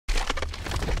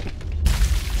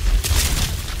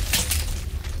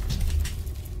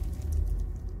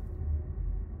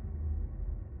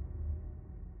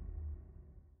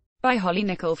By Holly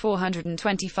Nickel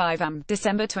 425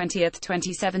 December 20,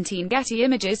 2017 Getty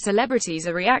Images. Celebrities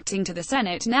are reacting to the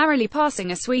Senate narrowly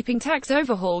passing a sweeping tax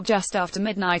overhaul just after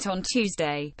midnight on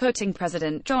Tuesday, putting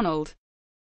President Donald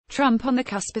Trump on the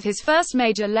cusp of his first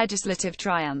major legislative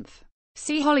triumph.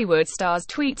 See Hollywood stars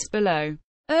tweets below.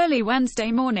 Early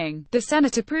Wednesday morning, the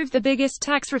Senate approved the biggest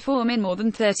tax reform in more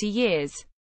than 30 years.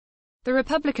 The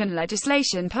Republican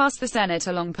legislation passed the Senate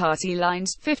along party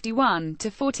lines,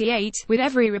 51-48, with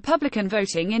every Republican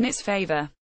voting in its favor.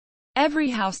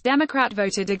 Every House Democrat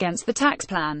voted against the tax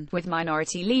plan, with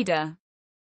Minority Leader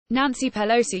Nancy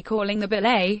Pelosi calling the bill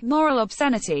a moral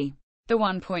obscenity. The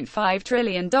 $1.5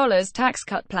 trillion tax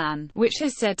cut plan, which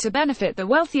is said to benefit the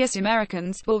wealthiest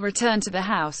Americans, will return to the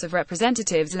House of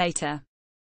Representatives later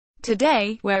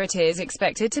today, where it is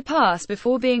expected to pass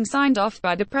before being signed off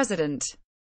by the president.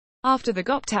 After the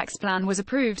GOP tax plan was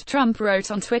approved, Trump wrote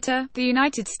on Twitter, "The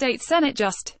United States Senate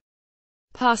just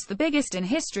passed the biggest in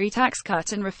history tax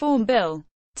cut and reform bill.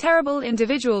 Terrible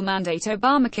individual mandate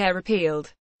Obamacare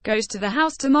repealed. Goes to the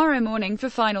House tomorrow morning for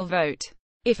final vote.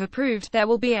 If approved, there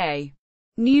will be a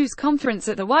news conference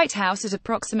at the White House at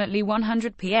approximately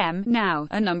 100 p.m. Now,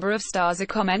 a number of stars are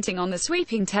commenting on the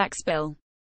sweeping tax bill.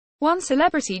 One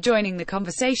celebrity joining the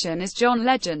conversation is John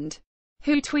Legend,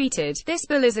 who tweeted, "This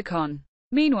bill is a con."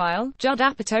 Meanwhile, Judd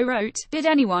Apatow wrote, "Did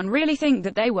anyone really think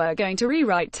that they were going to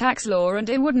rewrite tax law and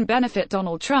it wouldn't benefit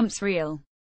Donald Trump's real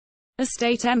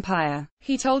estate empire?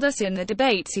 He told us in the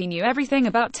debates he knew everything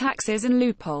about taxes and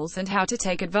loopholes and how to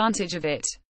take advantage of it."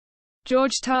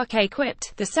 George Takei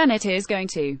quipped, "The Senate is going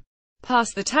to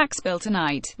pass the tax bill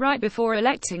tonight, right before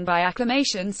electing by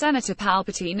acclamation Senator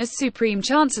Palpatine as Supreme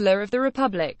Chancellor of the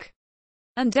Republic."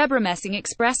 And Deborah Messing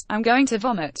expressed, "I'm going to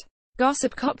vomit."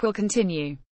 Gossip Cop will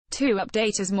continue to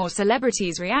update as more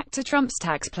celebrities react to Trump's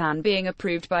tax plan being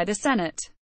approved by the Senate.